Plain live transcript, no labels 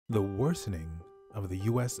The worsening of the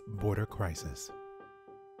U.S. border crisis.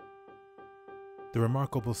 The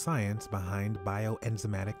remarkable science behind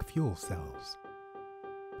bioenzymatic fuel cells.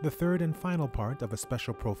 The third and final part of a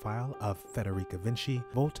special profile of Federica Vinci,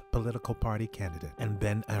 Volt political party candidate, and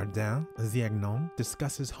Bernardin Ziagnon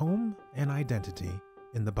discusses home and identity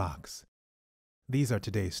in the box. These are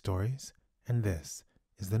today's stories, and this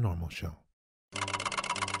is The Normal Show.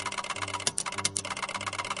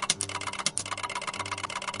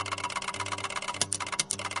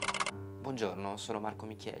 Buongiorno, sono Marco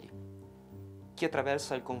Micheli. Chi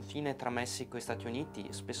attraversa il confine tra Messico e Stati Uniti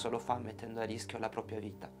spesso lo fa mettendo a rischio la propria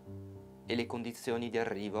vita e le condizioni di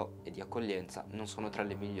arrivo e di accoglienza non sono tra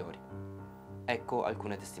le migliori. Ecco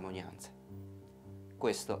alcune testimonianze.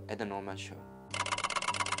 Questo è The Normal Show.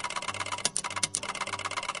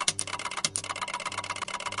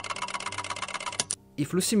 I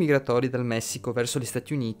flussi migratori dal Messico verso gli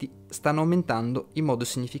Stati Uniti stanno aumentando in modo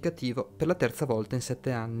significativo per la terza volta in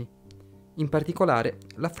 7 anni. In particolare,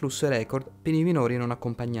 l'afflusso è record per i minori non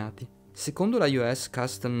accompagnati. Secondo la US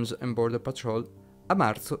Customs and Border Patrol, a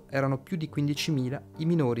marzo erano più di 15.000 i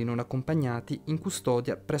minori non accompagnati in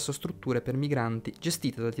custodia presso strutture per migranti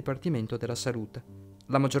gestite dal Dipartimento della Salute.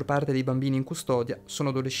 La maggior parte dei bambini in custodia sono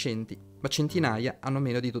adolescenti, ma centinaia hanno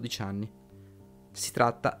meno di 12 anni. Si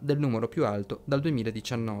tratta del numero più alto dal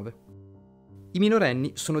 2019. I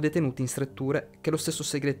minorenni sono detenuti in strutture che lo stesso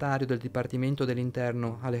segretario del Dipartimento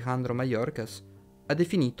dell'Interno Alejandro Mayorkas ha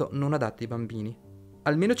definito non adatte ai bambini.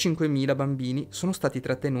 Almeno 5.000 bambini sono stati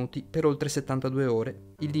trattenuti per oltre 72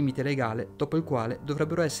 ore, il limite legale dopo il quale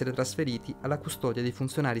dovrebbero essere trasferiti alla custodia dei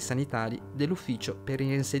funzionari sanitari dell'Ufficio per il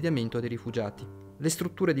reinsediamento dei rifugiati. Le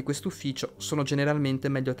strutture di quest'ufficio sono generalmente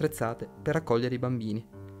meglio attrezzate per accogliere i bambini.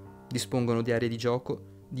 Dispongono di aree di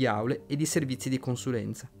gioco, di aule e di servizi di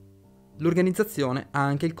consulenza. L'organizzazione ha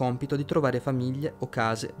anche il compito di trovare famiglie o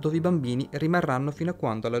case dove i bambini rimarranno fino a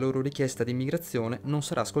quando la loro richiesta di immigrazione non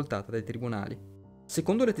sarà ascoltata dai tribunali.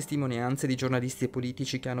 Secondo le testimonianze di giornalisti e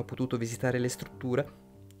politici che hanno potuto visitare le strutture,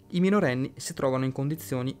 i minorenni si trovano in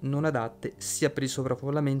condizioni non adatte sia per il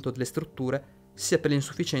sovraffollamento delle strutture, sia per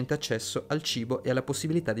l'insufficiente accesso al cibo e alla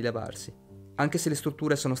possibilità di lavarsi. Anche se le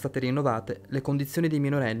strutture sono state rinnovate, le condizioni dei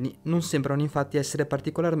minorenni non sembrano infatti essere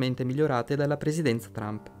particolarmente migliorate dalla presidenza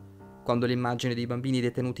Trump, quando le immagini dei bambini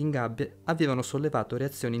detenuti in gabbie avevano sollevato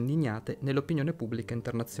reazioni indignate nell'opinione pubblica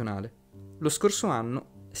internazionale. Lo scorso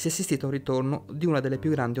anno si è assistito al ritorno di una delle più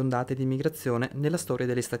grandi ondate di immigrazione nella storia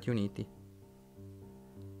degli Stati Uniti.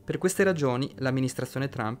 Per queste ragioni, l'amministrazione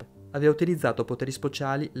Trump aveva utilizzato poteri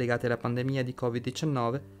speciali legati alla pandemia di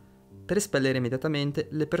Covid-19 per espellere immediatamente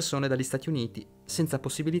le persone dagli Stati Uniti senza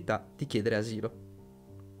possibilità di chiedere asilo.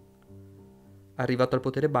 Arrivato al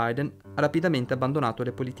potere, Biden ha rapidamente abbandonato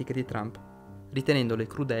le politiche di Trump, ritenendole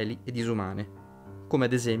crudeli e disumane, come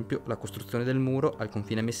ad esempio la costruzione del muro al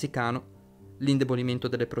confine messicano, l'indebolimento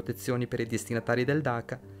delle protezioni per i destinatari del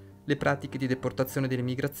DACA, le pratiche di deportazione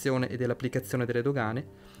dell'immigrazione e dell'applicazione delle dogane.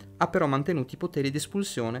 Ha però mantenuto i poteri di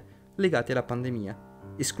espulsione legati alla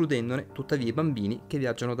pandemia, escludendone tuttavia i bambini che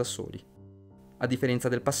viaggiano da soli. A differenza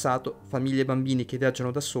del passato, famiglie e bambini che viaggiano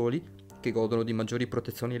da soli, che godono di maggiori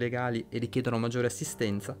protezioni legali e richiedono maggiore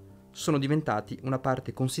assistenza, sono diventati una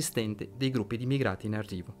parte consistente dei gruppi di immigrati in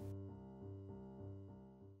arrivo.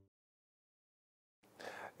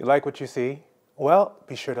 You like what you see? Well,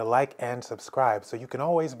 be sure to like and subscribe so you can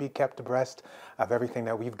always be kept abreast of everything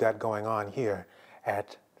that we've got going on here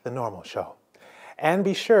at The Normal Show. And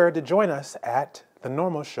be sure to join us at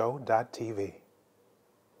thenormalshow.tv.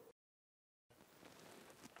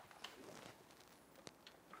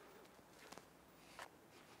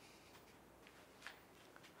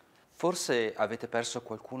 Forse avete perso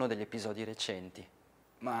qualcuno degli episodi recenti,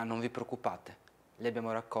 ma non vi preoccupate, li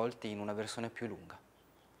abbiamo raccolti in una versione più lunga.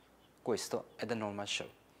 Questo è The Normal Show.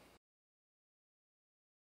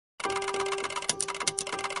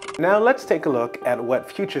 Now let's take a look at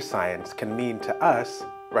what future science can mean to us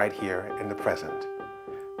right here in the present.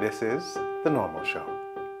 This is The Normal Show.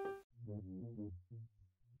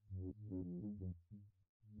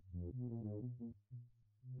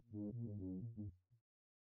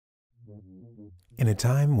 In a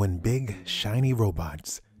time when big, shiny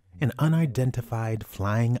robots and unidentified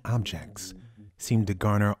flying objects seem to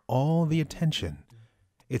garner all the attention,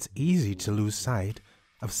 it's easy to lose sight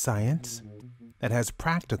of science that has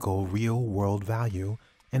practical, real-world value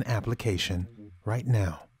and application right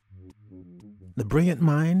now. The brilliant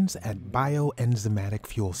minds at bioenzymatic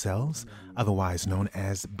fuel cells, otherwise known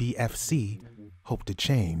as BeFC, hope to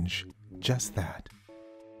change just that.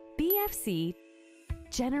 BeFC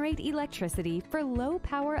generate electricity for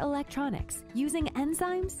low-power electronics using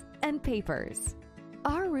enzymes and papers.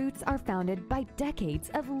 Our roots are founded by decades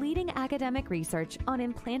of leading academic research on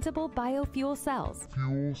implantable biofuel cells.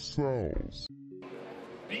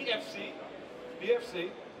 BeFC.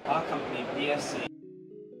 Our company, BeFC,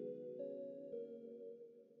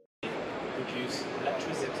 produce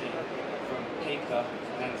electricity from paper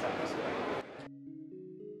and enzymes.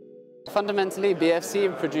 Fundamentally,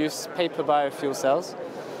 BeFC produce paper biofuel cells.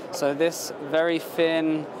 So this very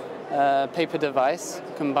thin paper device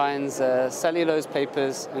combines cellulose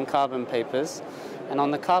papers and carbon papers. And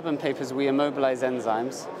on the carbon papers, we immobilize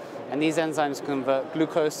enzymes. And these enzymes convert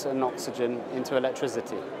glucose and oxygen into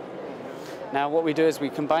electricity. Now what we do is we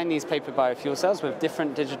combine these paper biofuel cells with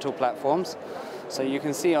different digital platforms. So you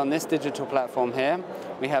can see on this digital platform here,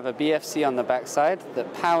 we have a BeFC on the backside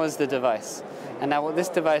that powers the device. And now what this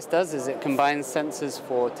device does is it combines sensors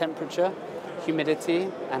for temperature, humidity,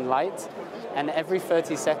 and light. And every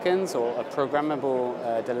 30 seconds, or a programmable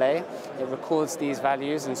delay, it records these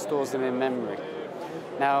values and stores them in memory.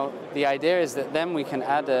 Now, the idea is that then we can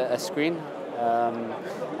add a screen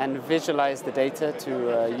and visualize the data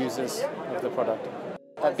to users of the product.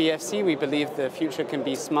 At BeFC, we believe the future can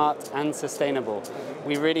be smart and sustainable.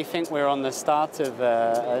 We really think we're on the start of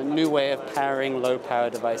a new way of powering low-power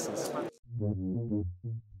devices.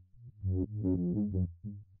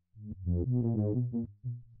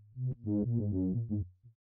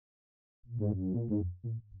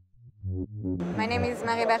 My name is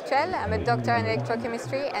Marie Berchel. I'm a doctor in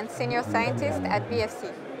electrochemistry and senior scientist at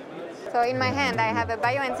BeFC. So in my hand I have a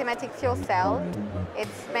bioenzymatic fuel cell.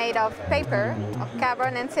 It's made of paper, of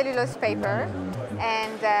carbon and cellulose paper,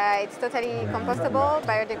 and it's totally compostable,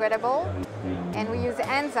 biodegradable, and we use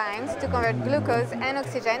enzymes to convert glucose and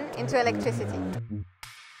oxygen into electricity.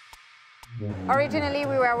 Originally,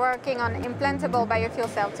 we were working on implantable biofuel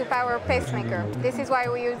cell to power pacemaker. This is why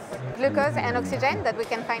we use glucose and oxygen that we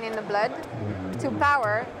can find in the blood to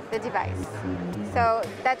power the device. So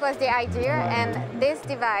that was the idea, and this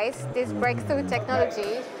device, this breakthrough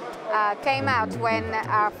technology, came out when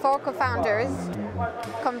our 4 co-founders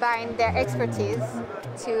combined their expertise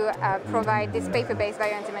to provide this paper-based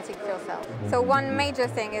bioenzymatic fuel cell. So one major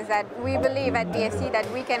thing is that we believe at BeFC that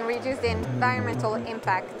we can reduce the environmental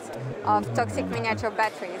impact of toxic miniature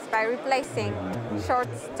batteries by replacing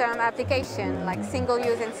short-term application like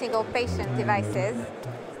single-use and single-patient devices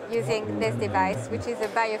using this device, which is a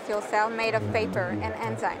biofuel cell made of paper and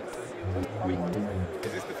enzymes.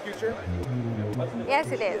 Is this the future? Yes,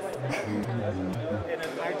 it is. In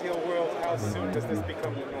an ideal world, how soon does this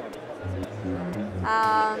become the norm?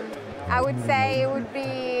 I would say it would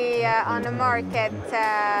be on the market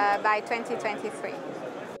by 2023.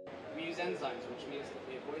 We use enzymes, which means that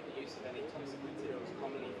we avoid the use of any toxic materials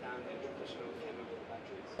commonly found in traditional chemical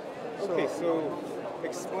batteries. Okay, so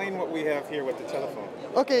explain what we have here with the telephone.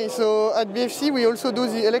 Okay, so at BeFC we also do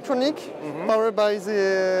the electronic powered by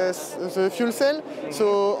the fuel cell.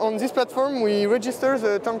 So on this platform we register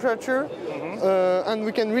the temperature and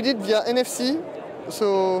we can read it via NFC.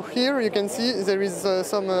 So here you can see there is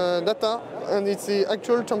some data, and it's the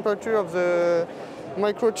actual temperature of the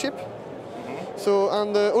microchip. So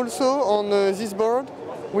and also on this board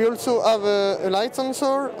we also have a light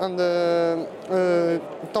sensor and a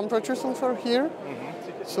temperature sensor here.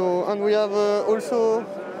 So, and we have also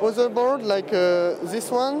other board like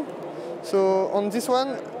this one. So on this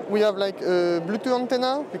one we have like a Bluetooth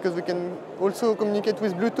antenna because we can also communicate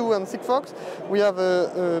with Bluetooth and Sigfox. We have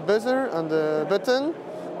a buzzer and a button,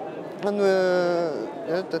 and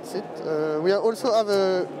yeah, that's it. We also have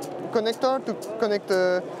a connector to connect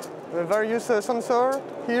various sensors.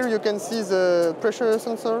 Here you can see the pressure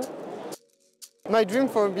sensor. My dream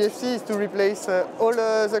for BeFC is to replace all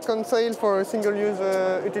the console for single-use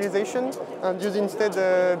utilization and use instead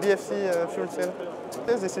BeFC fuel cell.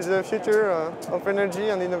 This is the future of energy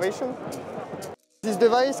and innovation. This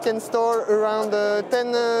device can store around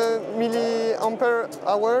 10 milliampere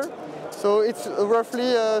hour, so it's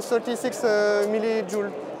roughly 36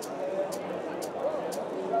 millijoule.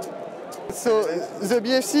 So the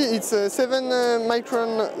BeFC, it's 7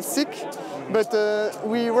 micron thick, but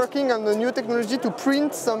we're working on a new technology to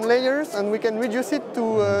print some layers, and we can reduce it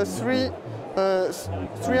to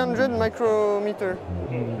 300 micrometer.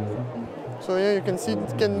 So yeah, you can see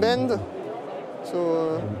it can bend.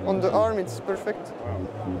 So on the arm, it's perfect.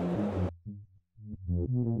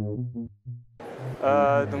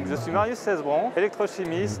 Donc je suis Marius Cesbron,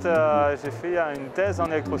 électrochimiste. J'ai fait une thèse en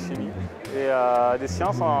électrochimie et des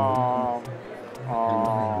sciences en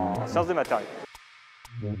sciences des matériaux.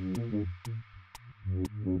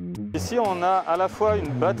 Ici on a à la fois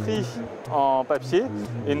une batterie en papier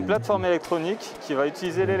et une plateforme électronique qui va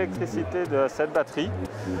utiliser l'électricité de cette batterie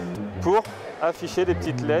pour afficher des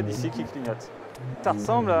petites LED ici qui clignotent. Ça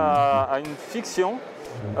ressemble à une fiction.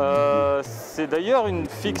 C'est d'ailleurs une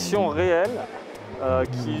fiction réelle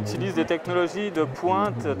qui utilise des technologies de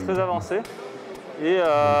pointe très avancées et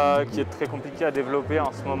qui est très compliquée à développer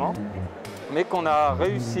en ce moment, mais qu'on a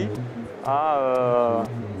réussi à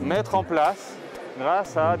mettre en place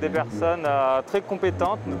grâce à des personnes très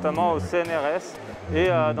compétentes, notamment au CNRS et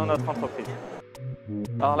dans notre entreprise.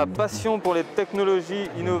 Alors la passion pour les technologies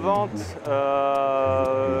innovantes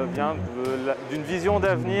vient d'une vision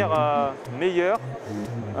d'avenir meilleure,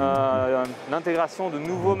 l'intégration de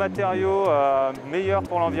nouveaux matériaux meilleurs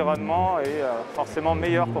pour l'environnement et forcément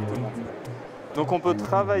meilleurs pour tout le monde. Donc on peut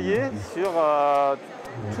travailler sur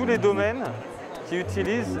tous les domaines qui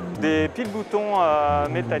utilisent des piles-boutons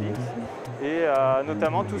métalliques et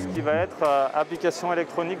notamment tout ce qui va être application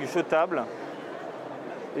électronique jetable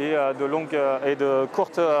et de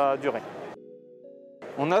courte durée.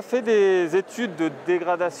 On a fait des études de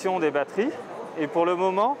dégradation des batteries et pour le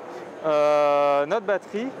moment, notre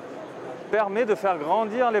batterie permet de faire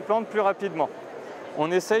grandir les plantes plus rapidement. On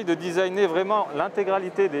essaye de designer vraiment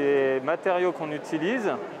l'intégralité des matériaux qu'on utilise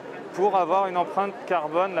pour avoir une empreinte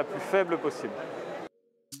carbone la plus faible possible.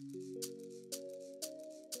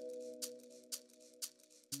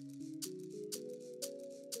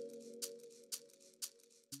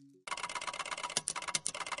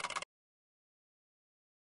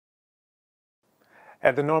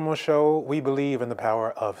 At The Normal Show, we believe in the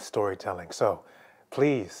power of storytelling. So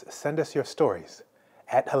please send us your stories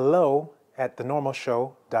at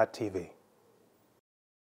hello@thenormalshow.tv.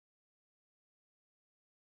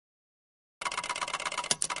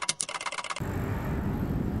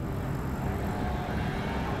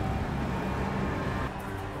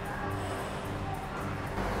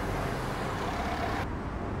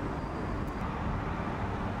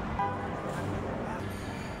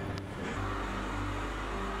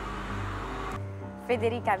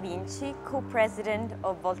 Federica Vinci, co-president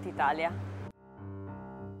of Volt Italia.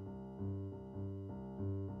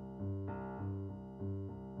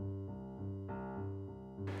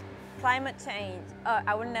 Climate change,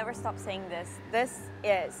 I will never stop saying this. This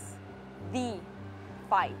is the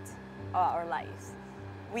fight of our lives.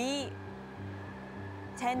 We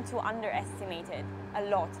tend to underestimate it a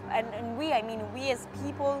lot. And we, I mean we as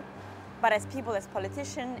people, but as people, as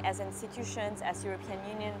politicians, as institutions, as European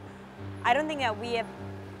Union, I don't think that we have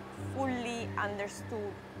fully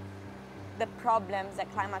understood the problems that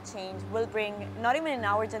climate change will bring, not even in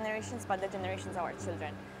our generations, but the generations of our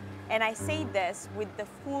children. And I say this with the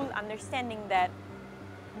full understanding that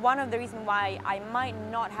one of the reasons why I might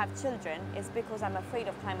not have children is because I'm afraid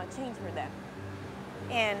of climate change for them.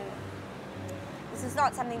 And this is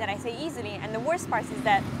not something that I say easily, and the worst part is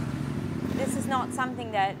that this is not something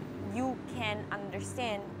that you can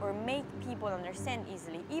understand or make people understand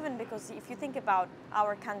easily, even because if you think about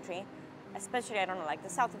our country, especially, I don't know, like the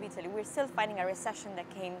south of Italy, we're still fighting a recession that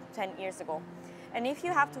came 10 years ago. And if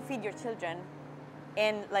you have to feed your children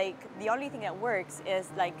and like the only thing that works is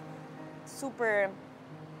like super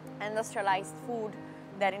industrialized food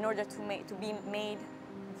that in order to be made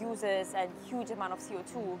uses a huge amount of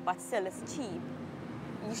CO2 but still is cheap,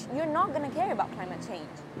 you're not going to care about climate change.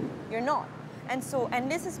 You're not. And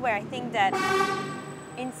this is where I think that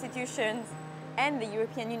institutions and the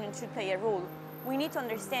European Union should play a role. We need to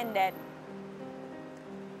understand that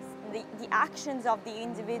the actions of the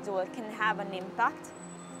individual can have an impact,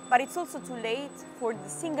 but it's also too late for the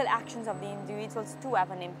single actions of the individuals to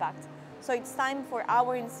have an impact. So it's time for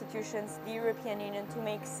our institutions, the European Union, to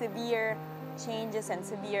make severe changes and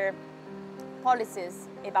severe policies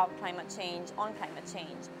about climate change, on climate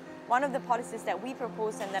change. One of the policies that we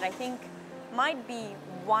propose and that I think might be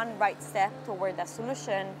one right step toward a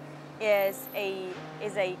solution is a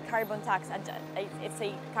carbon tax. It's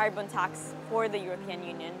a carbon tax for the European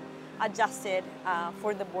Union, adjusted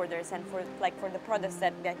for the borders and for the products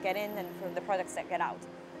that get in and for the products that get out.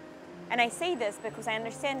 And I say this because I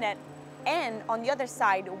understand that, and on the other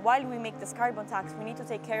side, while we make this carbon tax, we need to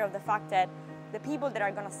take care of the fact that the people that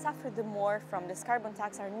are going to suffer the more from this carbon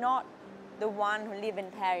tax are not the one who live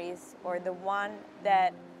in Paris or the one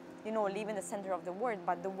that live in the center of the world,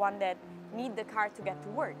 but the one that need the car to get to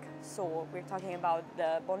work. So we're talking about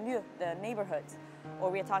the banlieue, the neighborhoods,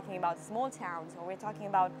 or we're talking about small towns, or we're talking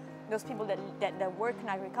about those people that work in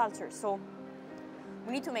agriculture. So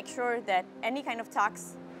we need to make sure that any kind of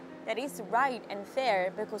tax that is right and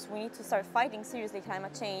fair, because we need to start fighting seriously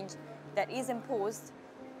climate change, that is imposed,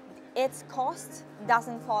 its cost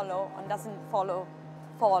doesn't fall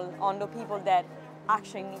on the people that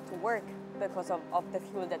actually need to work because of the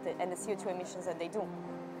fuel and the CO2 emissions that they do.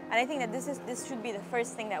 And I think that this should be the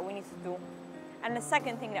first thing that we need to do. And the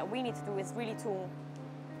second thing that we need to do is really to,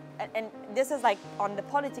 and this is like on the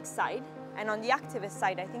politics side, and on the activist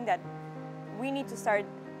side, I think that we need to start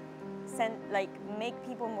make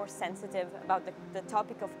people more sensitive about the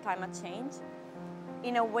topic of climate change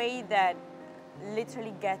in a way that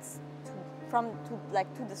literally gets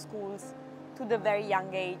to the schools, to the very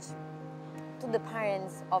young age, to the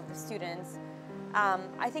parents of the students.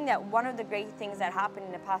 I think that one of the great things that happened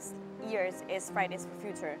in the past years is Fridays for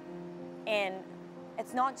Future. And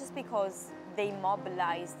it's not just because they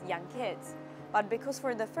mobilized young kids, but because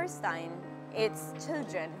for the first time, it's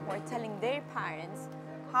children who are telling their parents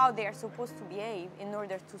how they are supposed to behave in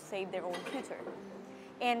order to save their own future.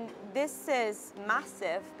 And this is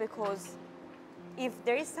massive because if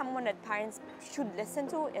there is someone that parents should listen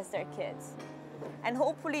to, it's their kids. And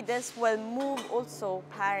hopefully this will move also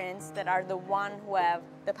parents that are the one who have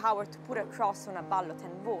the power to put a cross on a ballot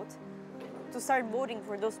and vote, to start voting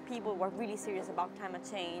for those people who are really serious about climate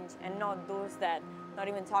change and not those that not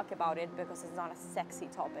even talk about it because it's not a sexy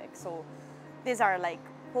topic. So these are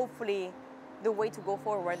hopefully the way to go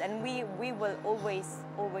forward, and we will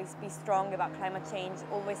always be strong about climate change,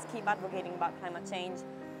 always keep advocating about climate change,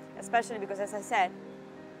 especially because, as I said,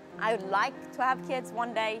 I would like to have kids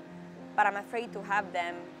one day, but I'm afraid to have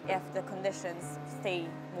them if the conditions stay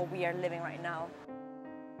what we are living right now.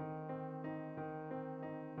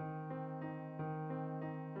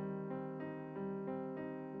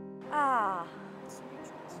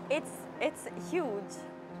 It's huge.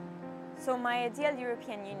 So my ideal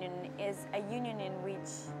European Union is a union in which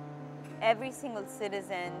every single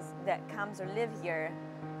citizen that comes or live here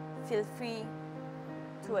feel free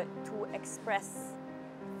to express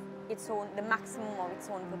the maximum of its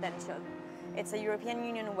own potential. It's a European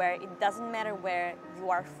Union where it doesn't matter where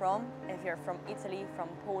you are from, if you're from Italy, from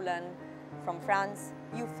Poland, from France,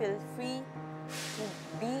 you feel free to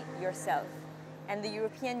be yourself. And the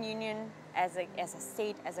European Union as a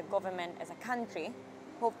state, as a government, as a country,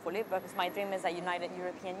 hopefully, because my dream is a united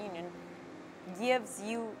European Union, gives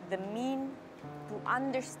you the means to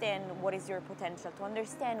understand what is your potential, to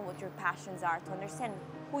understand what your passions are, to understand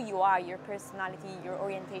who you are, your personality, your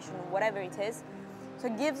orientation, whatever it is. So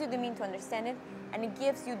it gives you the means to understand it, and it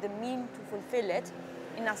gives you the means to fulfill it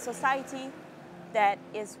in a society that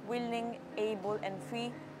is willing, able, and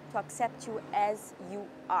free to accept you as you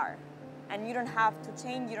are. And you don't have to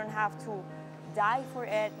change, you don't have to die for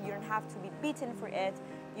it, you don't have to be beaten for it,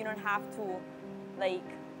 you don't have to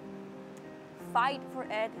fight for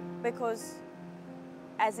it, because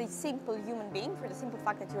as a simple human being, for the simple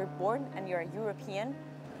fact that you're born and you're a European,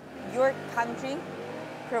 your country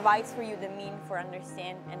provides for you the means for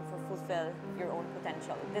understand and for fulfill your own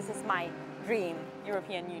potential. This is my dream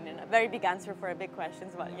European Union. A very big answer for a big question,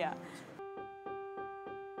 but yeah.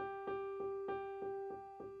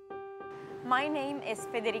 My name is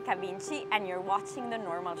Federica Vinci, and you're watching The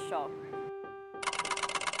Normal Show.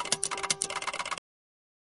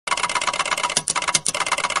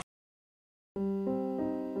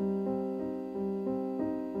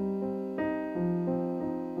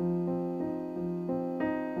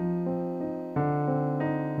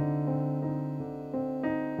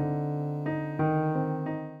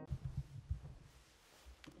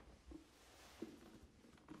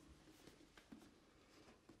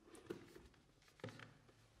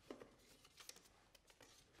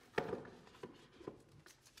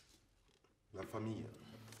 La famille.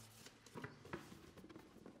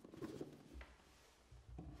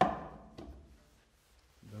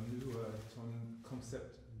 Donne-nous ton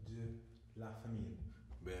concept de la famille.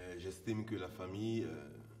 J'estime que la famille,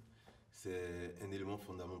 c'est un élément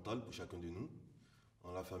fondamental pour chacun de nous.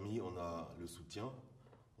 Dans la famille, on a le soutien,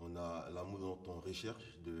 on a l'amour dont on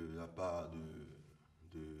recherche de la part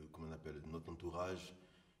comment on appelle, de notre entourage,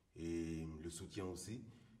 et le soutien aussi.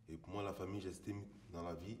 Et pour moi, la famille, j'estime, dans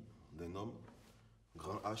la vie d'un homme,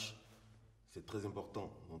 grand H, c'est très important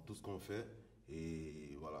dans tout ce qu'on fait,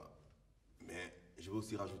 et voilà. Mais je veux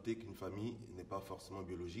aussi rajouter qu'une famille n'est pas forcément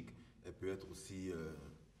biologique, elle peut être aussi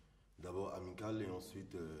d'abord amicale et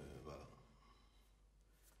ensuite, voilà.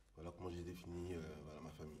 Voilà comment j'ai défini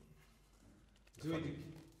ma famille.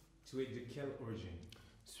 Tu es de quelle origine?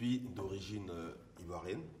 Je suis d'origine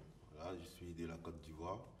ivoirienne, voilà, je suis de la Côte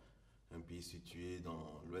d'Ivoire, un pays situé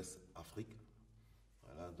dans l'Ouest Afrique.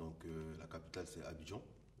 Voilà, donc la capitale c'est Abidjan.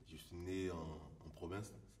 Je suis né en province,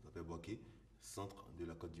 ça s'appelle Boaké, centre de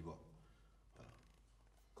la Côte d'Ivoire. Voilà.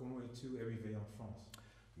 Comment es-tu arrivé en France?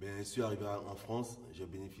 Je suis arrivé en France, j'ai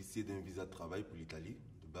bénéficié d'un visa de travail pour l'Italie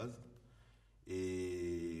de base.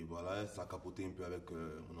 Et voilà, ça a capoté un peu avec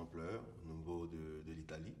mon employeur au niveau de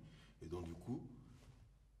l'Italie. Et donc du coup,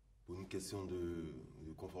 pour une question de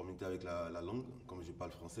conformité avec la langue. Comme je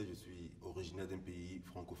parle français, je suis originaire d'un pays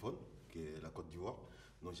francophone, qui est la Côte d'Ivoire.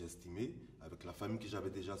 Donc j'ai estimé, avec la famille que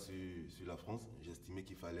j'avais déjà sur la France, j'ai estimé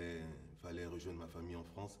qu'il fallait rejoindre ma famille en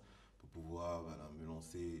France pour pouvoir me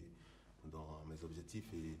lancer dans mes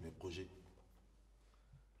objectifs et mes projets.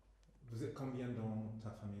 Vous êtes combien dans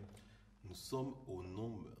ta famille? Nous sommes au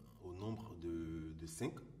nombre de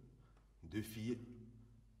 5, 2 filles,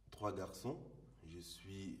 3 garçons. Je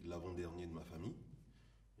suis l'avant-dernier de ma famille.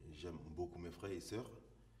 J'aime beaucoup mes frères et sœurs.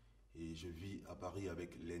 Et je vis à Paris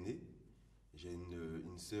avec l'aîné. J'ai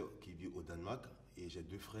une sœur qui vit au Danemark et j'ai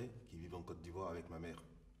 2 frères qui vivent en Côte d'Ivoire avec ma mère.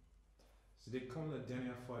 C'était quand la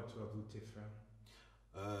dernière fois que tu as vu tes frères?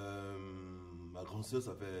 Ma grande sœur,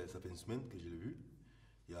 ça fait une semaine que je l'ai vue.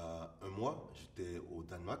 Il y a un mois, j'étais au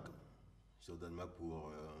Danemark. J'étais au Danemark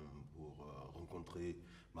pour rencontrer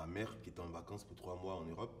ma mère qui était en vacances pour 3 mois en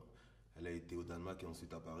Europe. Elle a été au Danemark et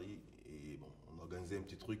ensuite à Paris. Et bon, on a organisé un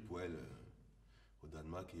petit truc pour elle au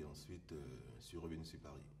Danemark et ensuite je suis revenu sur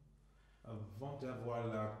Paris. Avant d'avoir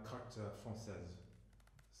la carte française,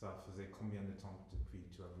 ça faisait combien de temps depuis que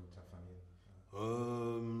tu as vu ta famille?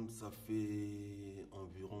 Ça fait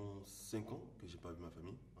environ 5 ans que je n'ai pas vu ma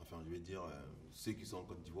famille. Enfin, je vais dire ceux qui sont en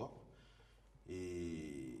Côte d'Ivoire.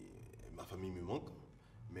 Et ma famille me manque.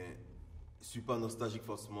 Mais je ne suis pas nostalgique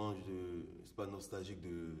forcément. Je ne suis pas nostalgique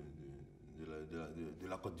de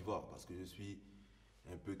la Côte d'Ivoire parce que je suis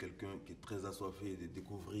un peu quelqu'un qui est très assoiffé de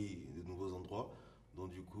découvrir de nouveaux endroits. Donc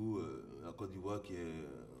du coup, la Côte d'Ivoire qui est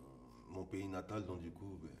mon pays natal, donc du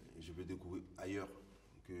coup, je veux découvrir ailleurs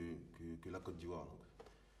que la Côte d'Ivoire.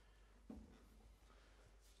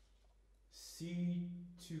 Si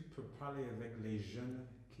tu peux parler avec les jeunes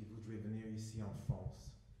qui voudraient venir ici en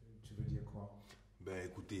France, tu veux dire quoi? Ben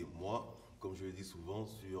écoutez, moi, comme je le dis souvent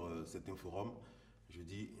sur certains forums, je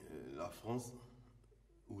dis la France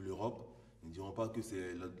ou l'Europe ne diront pas que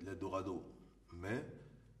c'est l'Eldorado, mais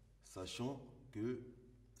sachant que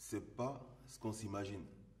c'est pas ce qu'on s'imagine.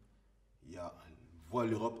 Il y a voir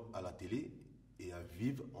l'Europe à la télé et à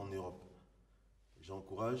vivre en Europe.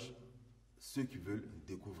 J'encourage ceux qui veulent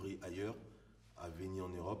découvrir ailleurs à venir en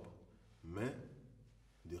Europe, mais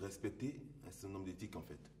de respecter un certain nombre d'éthiques en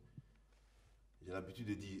fait. J'ai l'habitude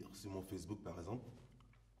de dire sur mon Facebook par exemple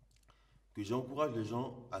que j'encourage les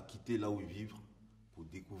gens à quitter là où ils vivent pour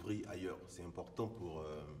découvrir ailleurs. C'est important pour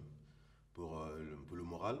le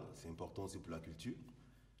moral, c'est important aussi pour la culture,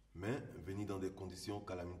 mais venir dans des conditions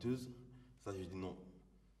calamiteuses, ça je dis non.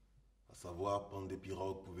 À savoir prendre des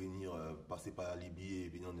pirogues pour venir passer par la Libye et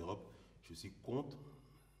venir en Europe, je suis contre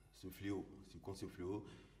ce fléau. Je suis contre ce fléau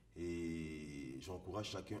et j'encourage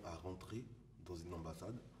chacun à rentrer dans une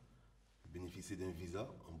ambassade, bénéficier d'un visa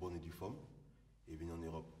en bonne et due forme et venir en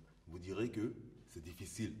Europe. Vous direz que c'est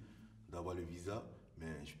difficile d'avoir le visa,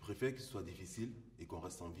 mais je préfère que ce soit difficile et qu'on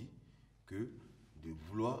reste en vie que de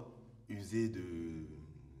vouloir user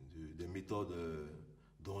des méthodes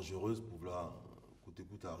dangereuses pour vouloir coûte que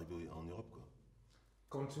coûte arriver en Europe, quoi.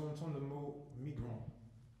 Quand tu entends le mot migrant,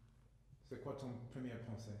 c'est quoi ton première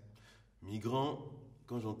pensée? Migrant,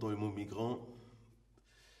 quand j'entends le mot migrant,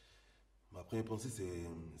 ma première pensée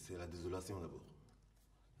c'est la désolation d'abord.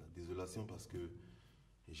 La désolation parce que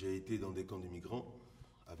j'ai été dans des camps de migrants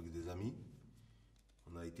avec des amis.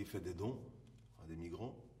 On a été fait des dons à des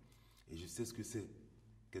migrants et je sais ce que c'est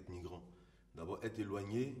qu'être migrant. D'abord, être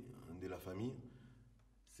éloigné de la famille,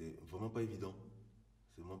 c'est vraiment pas évident.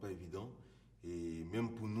 C'est vraiment pas évident. Et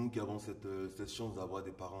même pour nous qui avons cette chance d'avoir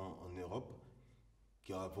des parents en Europe,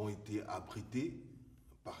 qui avons été abrités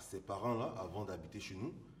par ces parents-là avant d'habiter chez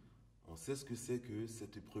nous, on sait ce que c'est que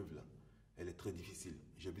cette épreuve-là. Elle est très difficile.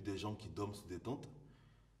 J'ai vu des gens qui dorment sous des tentes.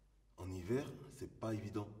 En hiver, c'est pas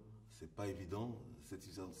évident. C'est pas évident, cette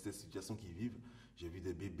situation qu'ils vivent. J'ai vu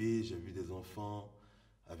des bébés, j'ai vu des enfants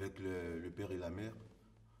avec le père et la mère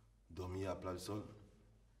dormir à plat le sol.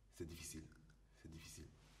 C'est difficile. C'est difficile.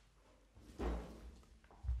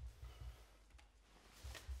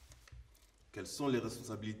 Quelles sont les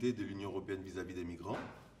responsabilités de l'Union européenne vis-à-vis des migrants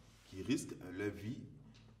qui risquent leur vie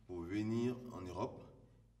pour venir en Europe?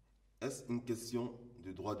 Est-ce une question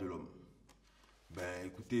de droits de l'homme? Ben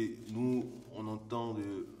écoutez, nous on entend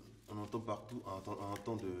partout, on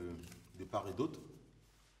entend de part et d'autre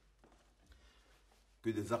que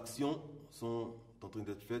des actions sont en train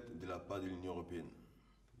d'être faites de la part de l'Union européenne.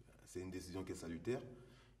 C'est une décision qui est salutaire.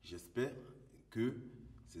 J'espère que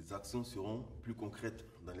ces actions seront plus concrètes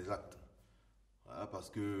dans les actes. Voilà, parce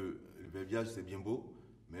que le verbiage c'est bien beau,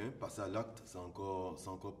 mais passer à l'acte c'est encore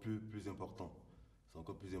plus important. C'est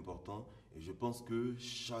encore plus important et je pense que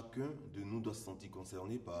chacun de nous doit se sentir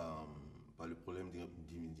concerné par le problème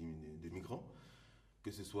des migrants.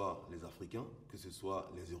 que ce soit les Africains, que ce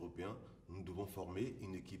soit les Européens, nous devons former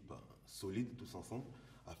une équipe solide tous ensemble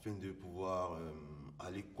afin de pouvoir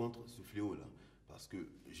aller contre ce fléau-là. Parce que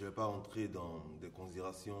je ne vais pas entrer dans des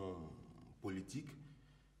considérations politiques,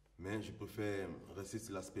 mais je préfère rester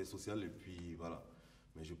sur l'aspect social et puis voilà.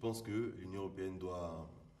 Mais je pense que l'Union européenne doit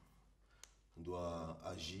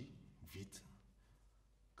agir vite,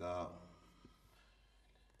 car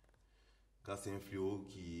c'est un fléau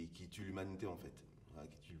qui tue l'humanité en fait. Voilà,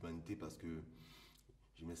 qui tue l'humanité parce que,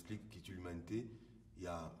 je m'explique, qui tue l'humanité,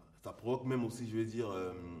 ça provoque même aussi, je vais dire,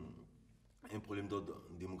 un problème d'ordre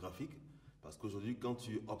démographique. Parce qu'aujourd'hui, quand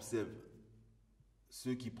tu observes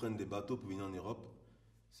ceux qui prennent des bateaux pour venir en Europe,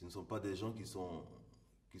 ce ne sont pas des gens qui sont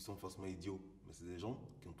forcément idiots, mais c'est des gens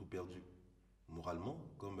qui ont tout perdu, moralement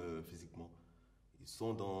comme physiquement. Ils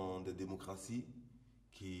sont dans des démocraties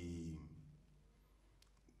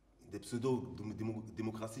des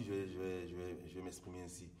pseudo-démocraties, je vais m'exprimer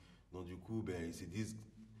ainsi. Donc du coup, ils se disent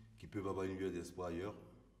qu'ils peuvent avoir une lueur d'espoir ailleurs.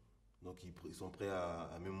 Donc ils sont prêts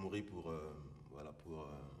à même mourir pour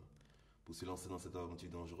se lancer dans cette aventure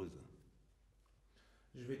dangereuse.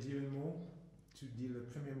 Je vais dire un mot, tu dis le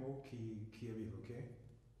premier mot qui arrive, ok?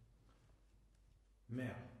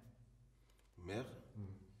 Mer. Mer.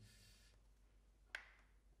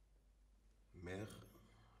 Mer,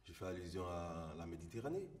 je fais allusion à la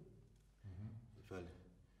Méditerranée.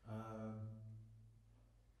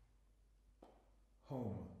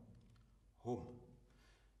 Home. Home.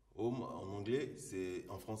 Home en anglais,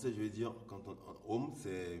 en français, je vais dire, home,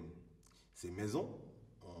 c'est maison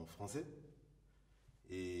en français.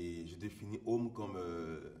 Et je définis home comme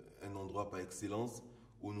un endroit par excellence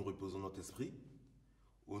où nous reposons notre esprit,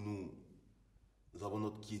 où nous avons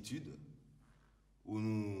notre quiétude, où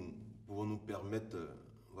nous pouvons nous permettre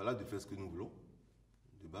de faire ce que nous voulons,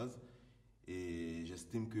 de base. Et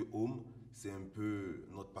j'estime que home, c'est un peu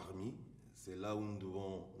notre parmi. C'est là où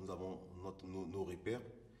nous avons nos repères.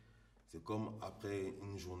 C'est comme après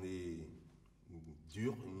une journée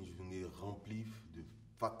dure, une journée remplie de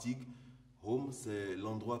fatigue. Home, c'est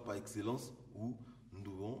l'endroit par excellence où nous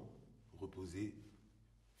devons reposer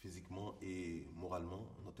physiquement et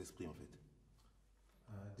moralement notre esprit en fait.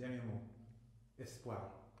 Dernier mot,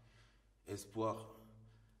 espoir. Espoir.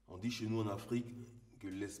 On dit chez nous en Afrique que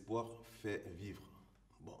l'espoir fait vivre.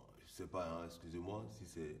 Bon, je ne sais pas, excusez-moi si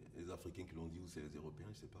c'est les Africains qui l'ont dit ou c'est les Européens,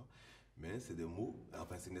 je ne sais pas. Mais c'est des mots,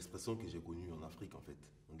 enfin c'est une expression que j'ai connue en Afrique en fait.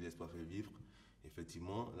 On dit l'espoir fait vivre.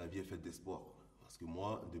 Effectivement, la vie est faite d'espoir. Parce que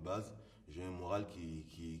moi, de base, j'ai un moral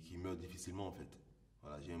qui meurt difficilement en fait.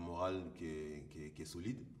 Voilà, j'ai un moral qui est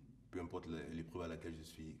solide, peu importe l'épreuve à laquelle je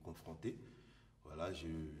suis confronté. Voilà, je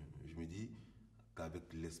me dis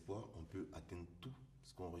qu'avec l'espoir, on peut atteindre tout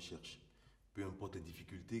ce qu'on recherche. Peu importe les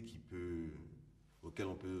difficultés auxquelles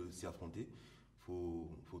on peut s'y affronter, il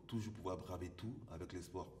faut toujours pouvoir braver tout avec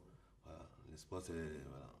l'espoir. Voilà,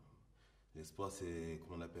 l'espoir c'est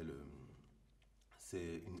comment on appelle,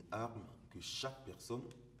 c'est une arme que chaque personne,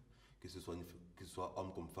 que ce soit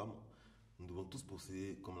homme comme femme, nous devons tous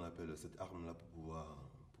posséder, comme on appelle, cette arme-là pour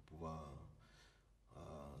pouvoir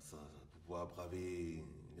braver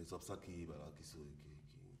les obstacles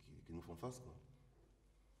qui nous font face. Quoi.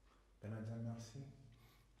 Bernardin, merci.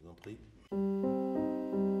 Je vous en prie.